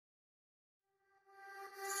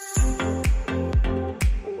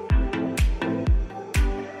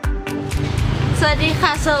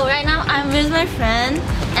Sawadika. So right now I'm with my friend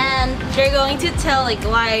and they're going to tell like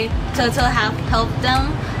why Toto have helped them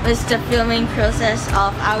with the filming process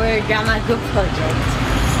of our drama group project.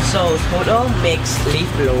 So Toto makes leaf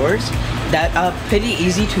blowers that are pretty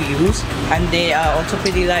easy to use and they are also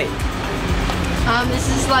pretty light. This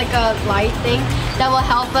is like a light thing that will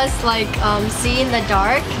help us like see in the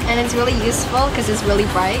dark, and it's really useful because it's really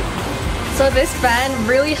bright. So this fan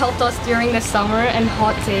really helped us during the summer and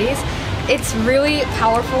hot days. It's really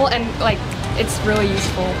powerful and like it's really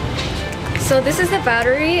useful. So this is the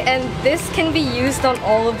battery and this can be used on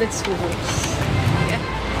all of the tools. Okay.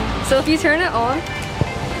 So if you turn it on,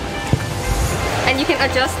 and you can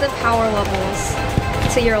adjust the power levels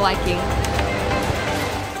to your liking.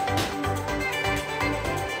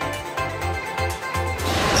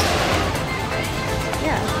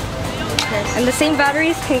 And the same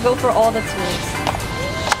batteries can go for all the tools.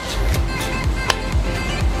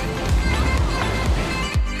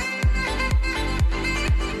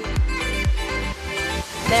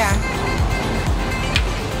 There.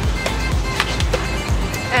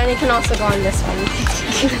 And you can also go on this one.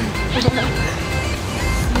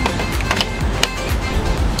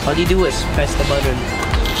 All you do is press the button.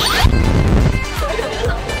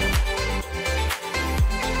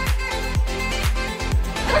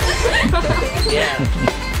 Yeah.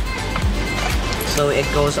 So it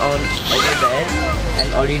goes on over bed and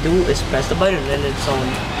all you do is press the button and it's on.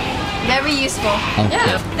 Very useful.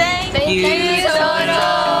 Yeah. Thank you, Toto.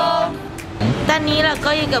 ตอนนี้เรา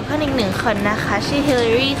ก็อยู่กับเพื่อนอีกหนึ่งคนนะคะชื่อฮิลลา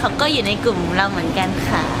รีเขาก็อยู่ในกลุ่มเราเหมือนกัน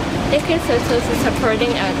ค่ะ Thank you Toto for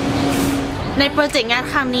supporting us. ในโปรเจกต์งาน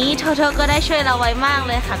ครั้งนี้โทโทก็ได้ช่วยเราไว้มาก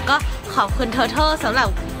เลยค่ะก็ขอบคุณโทโทสำหรับ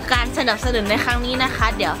การสนับสนุนในครั้งนี้นะคะ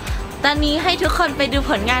เดี๋ยวตอนนี้ให้ทุกคนไปดู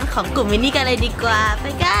ผลงานของกลุ่มมินนี่กันเลยดีกว่าไป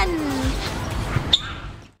กัน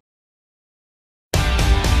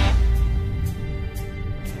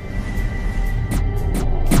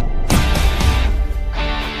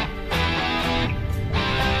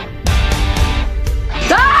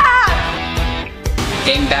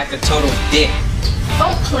Getting back a total dick.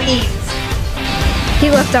 Oh please. He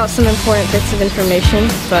left out some important bits of information,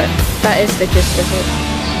 but that is the gist of it.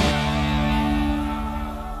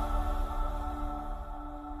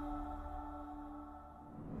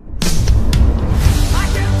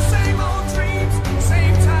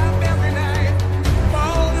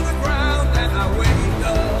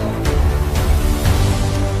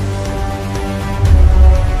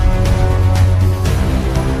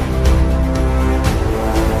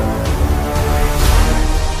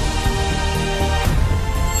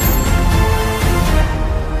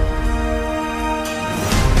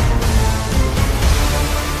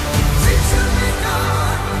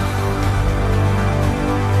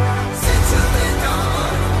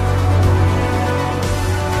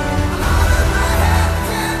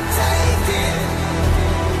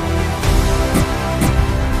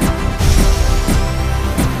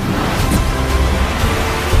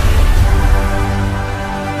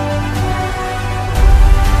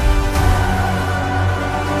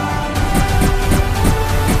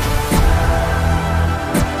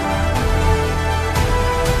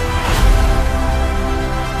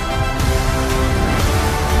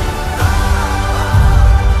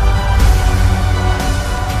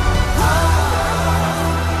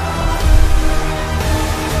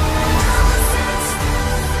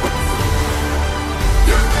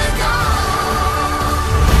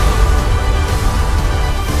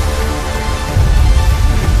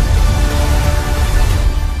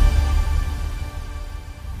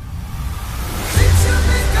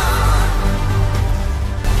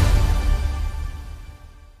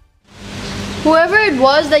 Whoever it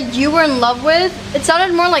was that you were in love with, it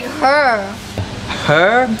sounded more like her.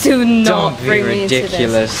 Her? Do not Don't bring be me into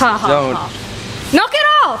ridiculous. this. Ha, ha, Don't. ha. Knock it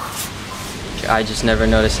off! I just never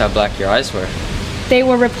noticed how black your eyes were. They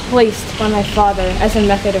were replaced by my father as a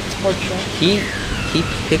method of torture. He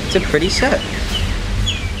picked a pretty set.